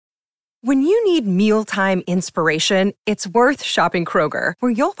When you need mealtime inspiration, it's worth shopping Kroger,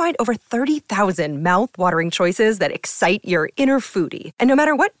 where you'll find over 30,000 mouth-watering choices that excite your inner foodie. And no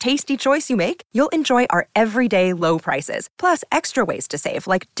matter what tasty choice you make, you'll enjoy our everyday low prices, plus extra ways to save,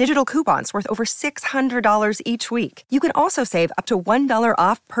 like digital coupons worth over $600 each week. You can also save up to $1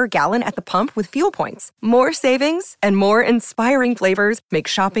 off per gallon at the pump with fuel points. More savings and more inspiring flavors make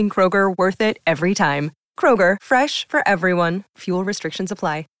shopping Kroger worth it every time. Kroger, fresh for everyone. Fuel restrictions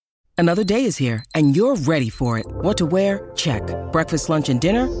apply. Another day is here, and you're ready for it. What to wear? Check. Breakfast, lunch, and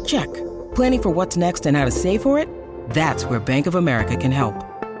dinner? Check. Planning for what's next and how to save for it? That's where Bank of America can help.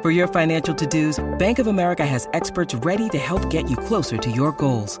 For your financial to-dos, Bank of America has experts ready to help get you closer to your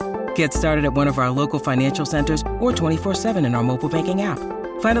goals. Get started at one of our local financial centers or 24/7 in our mobile banking app.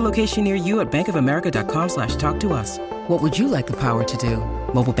 Find a location near you at bankofamerica.com/talktous. What would you like the power to do?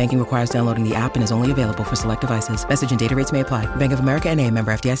 Mobile banking requires downloading the app and is only available for select devices. Message and data rates may apply. Bank of America N.A.,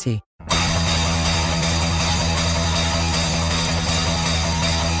 member FDIC.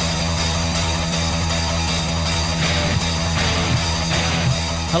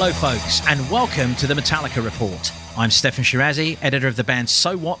 Hello, folks, and welcome to the Metallica Report. I'm Stefan Shirazi, editor of the band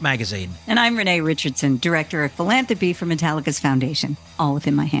So What magazine. And I'm Renee Richardson, director of philanthropy for Metallica's foundation, all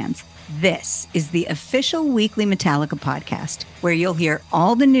within my hands. This is the official weekly Metallica podcast, where you'll hear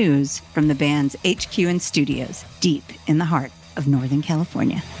all the news from the band's HQ and studios deep in the heart of Northern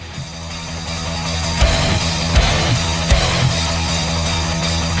California.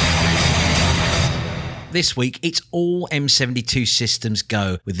 This week, it's all M72 systems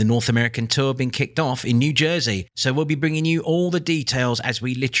go, with the North American tour being kicked off in New Jersey. So we'll be bringing you all the details as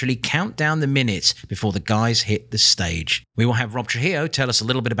we literally count down the minutes before the guys hit the stage. We will have Rob Trujillo tell us a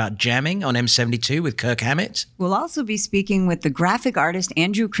little bit about jamming on M72 with Kirk Hammett. We'll also be speaking with the graphic artist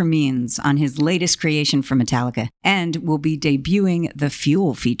Andrew Cremines on his latest creation for Metallica. And we'll be debuting the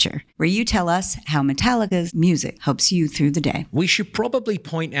Fuel feature, where you tell us how Metallica's music helps you through the day. We should probably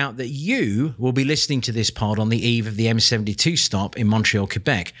point out that you will be listening to this pod on the eve of the M72 stop in Montreal,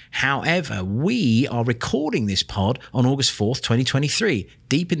 Quebec. However, we are recording this pod on August 4th, 2023,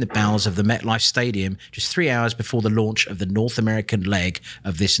 deep in the bowels of the MetLife Stadium, just 3 hours before the launch of the North American leg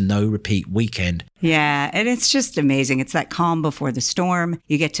of this no-repeat weekend. Yeah, and it's just amazing. It's that calm before the storm.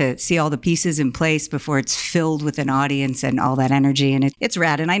 You get to see all the pieces in place before it's filled with an audience and all that energy, and it's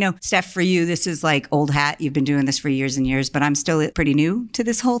rad. And I know, Steph, for you, this is like old hat. You've been doing this for years and years, but I'm still pretty new to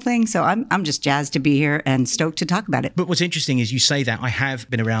this whole thing, so I'm just jazzed to be here and stoked to talk about it. But what's interesting is you say that. I have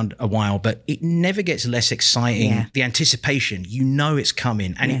been around a while, but it never gets less exciting. Yeah. The anticipation, you know it's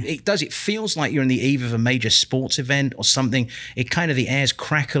coming, and it does. It feels like you're on the eve of a major sports event or something. It kind of, the air's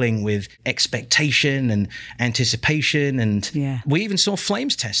crackling with expectation and anticipation, and we even saw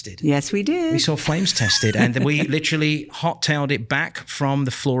flames tested. Yes, we did. We saw flames tested, and then we literally hot-tailed it back from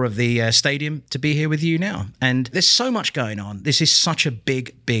the floor of the stadium to be here with you now. And there's so much going on. This is such a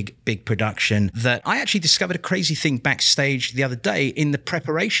big production that I actually discovered a crazy thing backstage the other day in the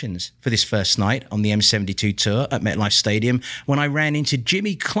preparations for this first night on the M72 tour at MetLife Stadium, when I ran into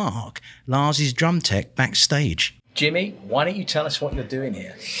Jimmy Clark, Lars's drum tech, backstage. Jimmy, why don't you tell us what you're doing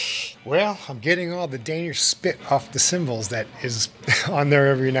here? Well, I'm getting all the Danish spit off the cymbals that is on there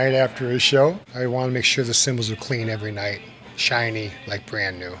every night after a show. I want to make sure the cymbals are clean every night, shiny, like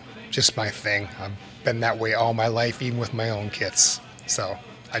brand new. Just my thing. I've been that way all my life, even with my own kits. So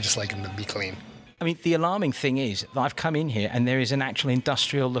I just like them to be clean. I mean, the alarming thing is that I've come in here and there is an actual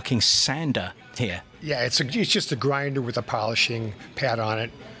industrial-looking sander here. Yeah, it's just a grinder with a polishing pad on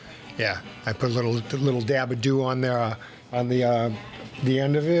it. Yeah, I put a little dab of dew on there on the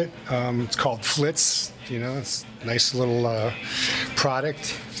end of it. It's called Flitz. You know, it's a nice little product.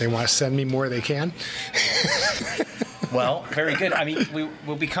 If they want to send me more, they can. Well, very good. I mean,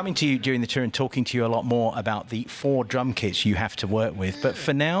 we'll be coming to you during the tour and talking to you a lot more about the 4 drum kits you have to work with. But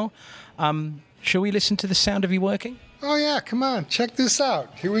for now, shall we listen to the sound of you working? Oh, yeah, come on. Check this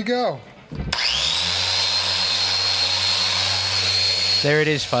out. Here we go. There it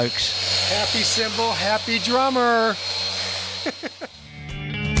is, folks. Happy cymbal, happy drummer.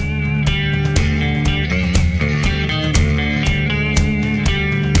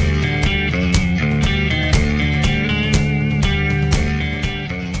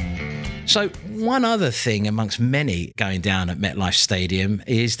 So one other thing amongst many going down at MetLife Stadium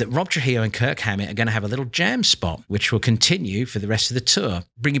is that Rob Trujillo and Kirk Hammett are going to have a little jam spot, which will continue for the rest of the tour.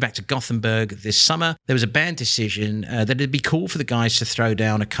 Bringing back to Gothenburg this summer, there was a band decision that it'd be cool for the guys to throw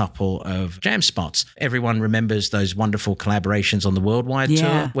down a couple of jam spots. Everyone remembers those wonderful collaborations on the Worldwide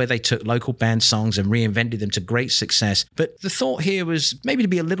Tour, where they took local band songs and reinvented them to great success. But the thought here was maybe to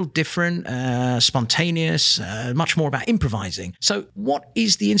be a little different, spontaneous, much more about improvising. So what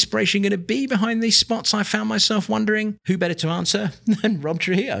is the inspiration going to be behind these spots? I found myself wondering. Who better to answer than Rob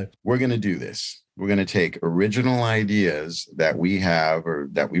Trujillo? We're going to do this. We're going to take original ideas that we have or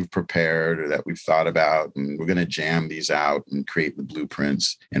that we've prepared or that we've thought about, and we're going to jam these out and create the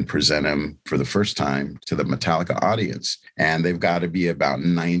blueprints and present them for the first time to the Metallica audience. And they've got to be about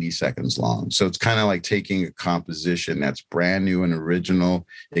 90 seconds long. So it's kind of like taking a composition that's brand new and original.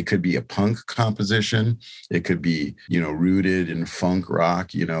 It could be a punk composition. It could be, rooted in funk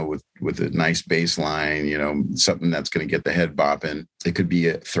rock, with a nice bass line, something that's going to get the head bopping. It could be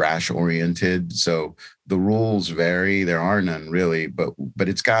a thrash oriented. So the rules vary. There are none really, but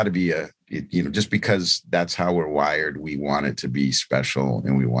it's got to be just because that's how we're wired, we want it to be special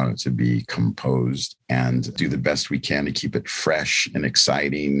and we want it to be composed and do the best we can to keep it fresh and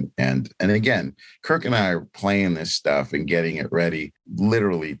exciting. And again, Kirk and I are playing this stuff and getting it ready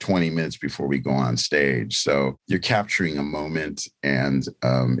literally 20 minutes before we go on stage. So you're capturing a moment and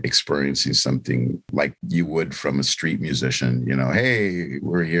experiencing something like you would from a street musician. Hey,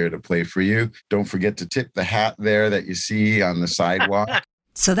 we're here to play for you. Don't forget to tip the hat there that you see on the sidewalk.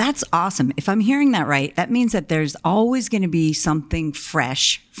 So that's awesome. If I'm hearing that right, that means that there's always going to be something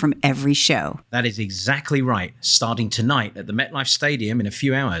fresh from every show. That is exactly right. Starting tonight at the MetLife Stadium in a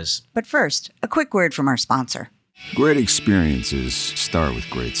few hours. But first, a quick word from our sponsor. Great experiences start with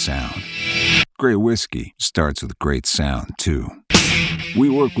great sound. Great whiskey starts with great sound, too. We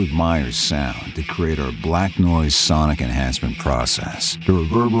work with Myers Sound to create our black noise sonic enhancement process to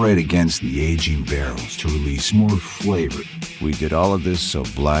reverberate against the aging barrels to release more flavor. We did all of this so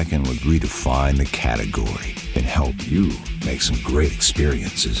Blackened would redefine the category and help you make some great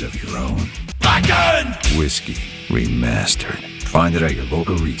experiences of your own. Blackened! Whiskey Remastered. Find it at your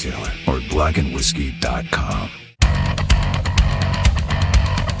local retailer or at blackenedwhiskey.com.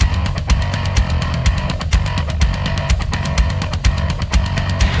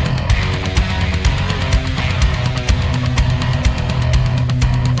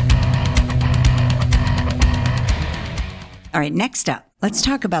 All right, next up, let's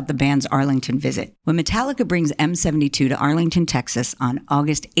talk about the band's Arlington visit. When Metallica brings M72 to Arlington, Texas on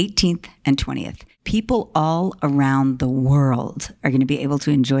August 18th and 20th, people all around the world are going to be able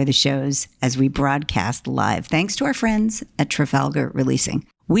to enjoy the shows as we broadcast live, thanks to our friends at Trafalgar Releasing.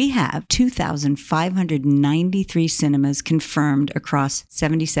 We have 2,593 cinemas confirmed across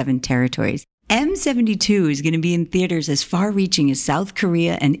 77 territories. M72 is going to be in theaters as far-reaching as South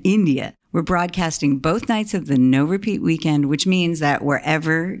Korea and India. We're broadcasting both nights of the No Repeat weekend, which means that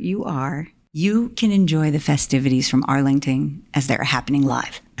wherever you are, you can enjoy the festivities from Arlington as they're happening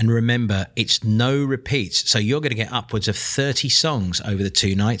live. And remember, it's no repeats. So you're going to get upwards of 30 songs over the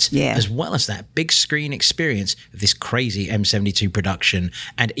 2 nights, as well as that big screen experience of this crazy M72 production.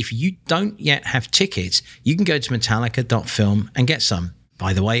 And if you don't yet have tickets, you can go to metallica.film and get some.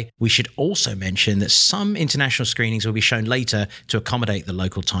 By the way, we should also mention that some international screenings will be shown later to accommodate the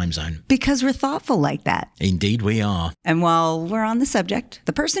local time zone. Because we're thoughtful like that. Indeed we are. And while we're on the subject,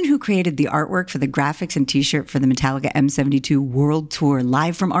 the person who created the artwork for the graphics and t-shirt for the Metallica M72 World Tour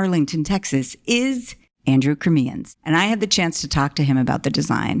live from Arlington, Texas is Andrew Cremians. And I had the chance to talk to him about the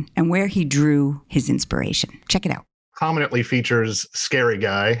design and where he drew his inspiration. Check it out. Prominently features Scary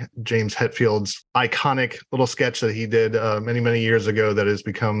Guy, James Hetfield's iconic little sketch that he did many, many years ago that has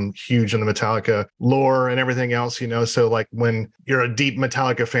become huge in the Metallica lore and everything else, So like when you're a deep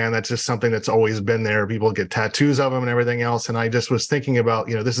Metallica fan, that's just something that's always been there. People get tattoos of them and everything else. And I just was thinking about,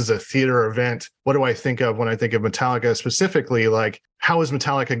 this is a theater event. What do I think of when I think of Metallica specifically? Like, how is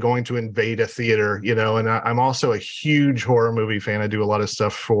Metallica going to invade a theater? And I'm also a huge horror movie fan. I do a lot of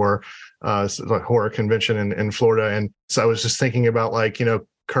stuff for like horror convention in Florida. And so I was just thinking about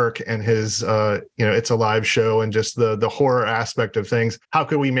Kirk and his, It's a Live show and just the horror aspect of things. How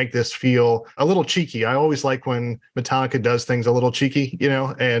could we make this feel a little cheeky? I always like when Metallica does things a little cheeky,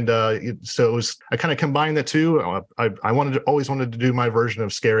 and so it was, I kind of combined the two. I always wanted to do my version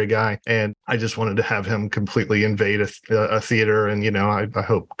of Scary Guy, and I just wanted to have him completely invade a theater. And, I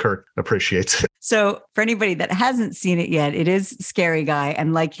hope Kirk appreciates it. So for anybody that hasn't seen it yet, it is Scary Guy.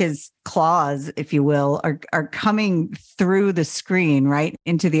 And like his claws, if you will, are coming through the screen, right,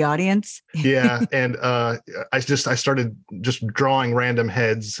 into the audience. Yeah. And I started just drawing random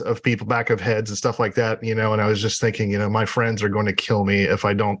heads of people, back of heads and stuff like that, and I was just thinking, my friends are going to kill me if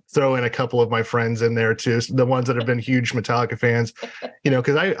I don't throw in a couple of my friends in there too. The ones that have been huge Metallica fans,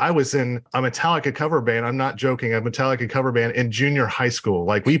 because I was in a Metallica cover band. I'm not joking. A Metallica cover band in junior high school.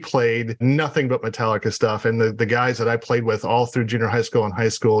 Like we played nothing but Metallica stuff. And the guys that I played with all through junior high school and high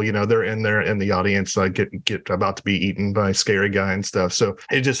school, they're in there in the audience, get about to be eaten by Scary Guy and stuff. So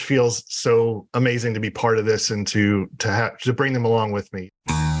it just feels so amazing to be part of this and to bring them along with me.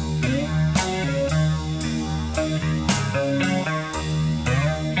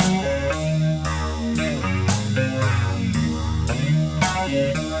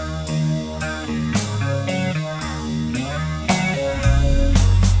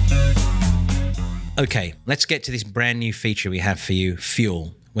 Okay, let's get to this brand new feature we have for you,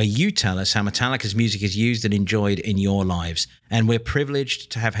 Fuel, where you tell us how Metallica's music is used and enjoyed in your lives. And we're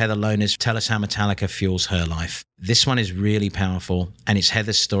privileged to have Heather Lonas tell us how Metallica fuels her life. This one is really powerful, and it's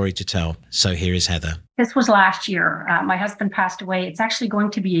Heather's story to tell. So here is Heather. This was last year. My husband passed away. It's actually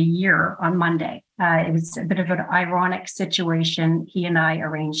going to be a year on Monday. It was a bit of an ironic situation. He and I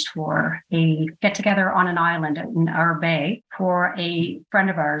arranged for a get-together on an island in our bay for a friend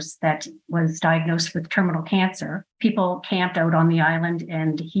of ours that was diagnosed with terminal cancer. People camped out on the island,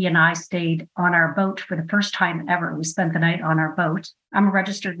 and he and I stayed on our boat for the first time ever. We spent the night on our boat. I'm a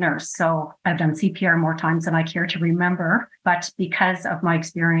registered nurse, so I've done CPR more times than I care to remember. But because of my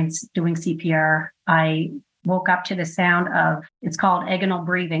experience doing CPR, I woke up to the sound of, it's called agonal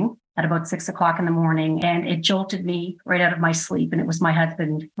breathing, at about 6 o'clock in the morning. And it jolted me right out of my sleep. And it was my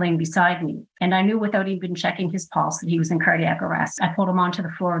husband laying beside me. And I knew without even checking his pulse that he was in cardiac arrest. I pulled him onto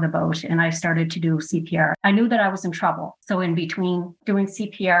the floor of the boat and I started to do CPR. I knew that I was in trouble. So in between doing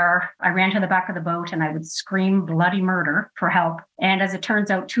CPR, I ran to the back of the boat and I would scream bloody murder for help. And as it turns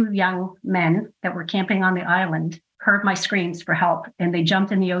out, 2 young men that were camping on the island heard my screams for help, and they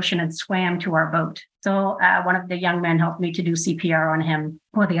jumped in the ocean and swam to our boat. So one of the young men helped me to do CPR on him,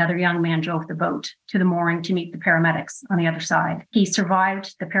 while the other young man drove the boat to the mooring to meet the paramedics on the other side. He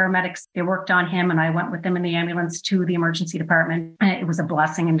survived. The paramedics, they worked on him, and I went with them in the ambulance to the emergency department. It was a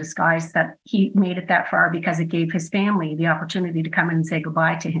blessing in disguise that he made it that far, because it gave his family the opportunity to come in and say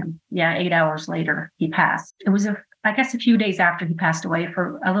goodbye to him. 8 hours later, he passed. It was I guess a few days after he passed away.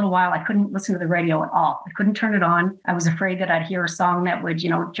 For a little while, I couldn't listen to the radio at all. I couldn't turn it on. I was afraid that I'd hear a song that would,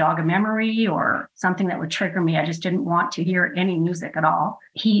 jog a memory or something that would trigger me. I just didn't want to hear any music at all.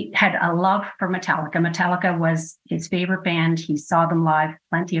 He had a love for Metallica. Metallica was his favorite band. He saw them live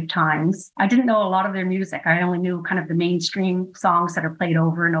plenty of times. I didn't know a lot of their music. I only knew kind of the mainstream songs that are played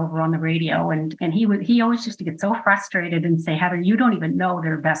over and over on the radio. And he always used to get so frustrated and say, Heather, you don't even know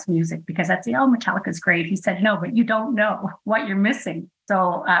their best music, because I'd say, oh, Metallica's great. He said, no, but you don't know what you're missing.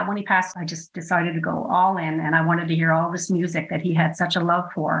 So when he passed, I just decided to go all in, and I wanted to hear all this music that he had such a love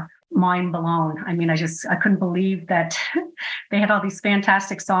for. Mind blown. I mean, I couldn't believe that they had all these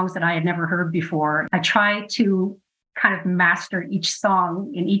fantastic songs that I had never heard before. I tried to kind of master each song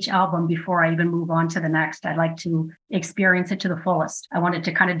in each album before I even move on to the next. I'd like to experience it to the fullest. I wanted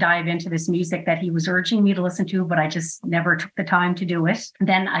to kind of dive into this music that he was urging me to listen to, but I just never took the time to do it.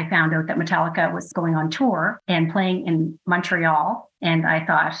 Then I found out that Metallica was going on tour and playing in Montreal. And I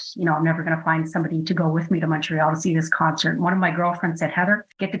thought, I'm never going to find somebody to go with me to Montreal to see this concert. And one of my girlfriends said, Heather,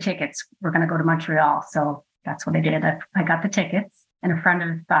 get the tickets. We're going to go to Montreal. So that's what I did. I got the tickets. And a friend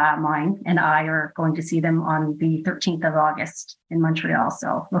of mine and I are going to see them on the 13th of August in Montreal.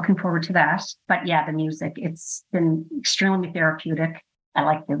 So looking forward to that. But yeah, the music, it's been extremely therapeutic. I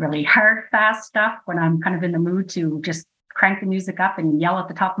like the really hard, fast stuff when I'm kind of in the mood to just crank the music up and yell at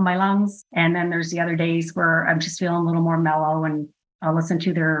the top of my lungs. And then there's the other days where I'm just feeling a little more mellow, and I'll listen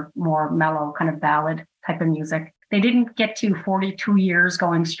to their more mellow kind of ballad type of music. They didn't get to 42 years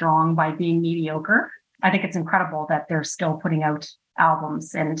going strong by being mediocre. I think it's incredible that they're still putting out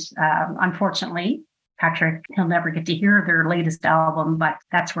albums. And unfortunately, Patrick, he'll never get to hear their latest album, but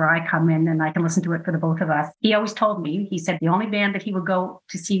that's where I come in and I can listen to it for the both of us. He always told me, he said the only band that he would go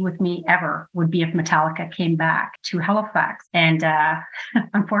to see with me ever would be if Metallica came back to Halifax. And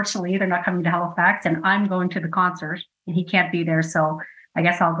unfortunately, they're not coming to Halifax, and I'm going to the concert and he can't be there. So I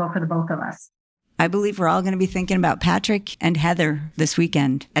guess I'll go for the both of us. I believe we're all going to be thinking about Patrick and Heather this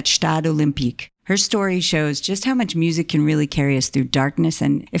weekend at Stade Olympique. Her story shows just how much music can really carry us through darkness,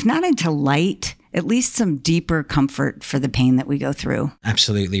 and if not into light, at least some deeper comfort for the pain that we go through.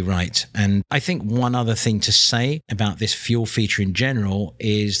 Absolutely right. And I think one other thing to say about this Fuel feature in general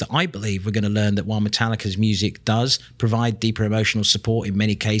is that I believe we're going to learn that while Metallica's music does provide deeper emotional support in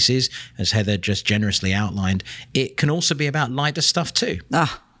many cases, as Heather just generously outlined, it can also be about lighter stuff too.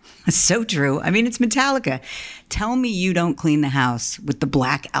 So true. I mean, it's Metallica. Tell me you don't clean the house with the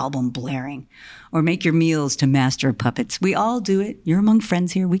Black Album blaring or make your meals to Master of Puppets. We all do it. You're among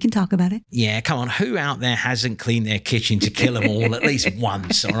friends here. We can talk about it. Yeah, come on. Who out there hasn't cleaned their kitchen to kill them all at least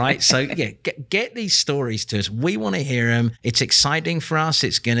once, all right? So, yeah, get these stories to us. We want to hear them. It's exciting for us.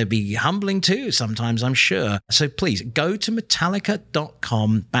 It's going to be humbling too sometimes, I'm sure. So please go to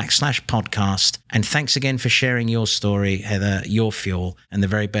metallica.com/podcast. And thanks again for sharing your story, Heather, your fuel, and the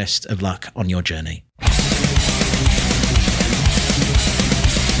very best of luck on your journey.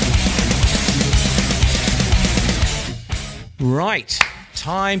 Right.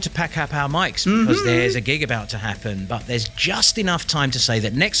 Time to pack up our mics because there's a gig about to happen, but there's just enough time to say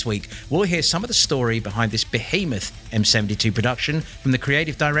that next week we'll hear some of the story behind this behemoth M72 production from the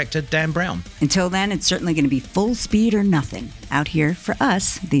creative director, Dan Brown. Until then, it's certainly going to be full speed or nothing out here for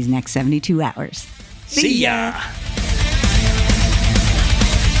us these next 72 hours. See ya!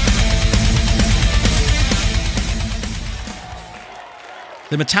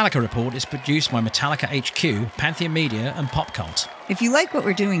 The Metallica Report is produced by Metallica HQ, Pantheon Media, and Pop Cult. If you like what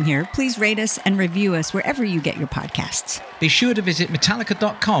we're doing here, please rate us and review us wherever you get your podcasts. Be sure to visit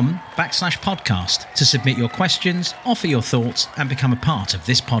metallica.com/podcast to submit your questions, offer your thoughts, and become a part of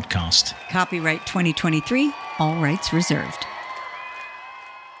this podcast. Copyright 2023, all rights reserved.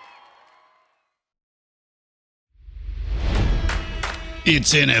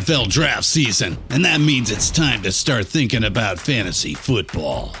 It's NFL draft season, and that means it's time to start thinking about fantasy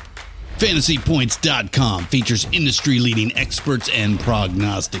football. FantasyPoints.com features industry-leading experts and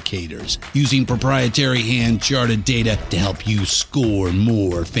prognosticators using proprietary hand-charted data to help you score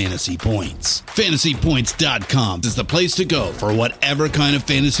more fantasy points. FantasyPoints.com is the place to go for whatever kind of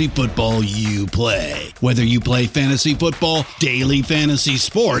fantasy football you play. Whether you play fantasy football, daily fantasy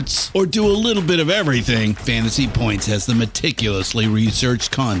sports, or do a little bit of everything, Fantasy Points has the meticulously researched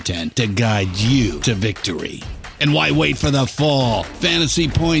content to guide you to victory. And why wait for the fall? Fantasy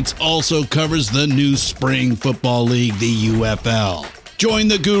Points also covers the new spring football league, the UFL. Join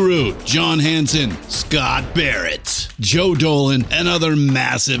the guru, John Hansen, Scott Barrett, Joe Dolan, and other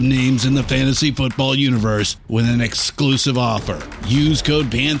massive names in the fantasy football universe with an exclusive offer. Use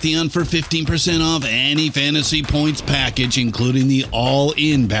code Pantheon for 15% off any Fantasy Points package, including the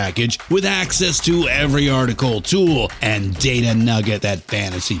all-in package, with access to every article, tool, and data nugget that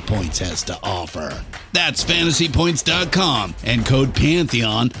Fantasy Points has to offer. That's FantasyPoints.com and code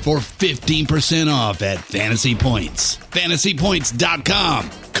Pantheon for 15% off at Fantasy Points. FantasyPoints.com,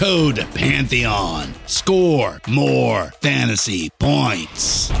 code Pantheon. Score more fantasy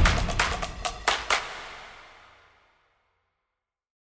points.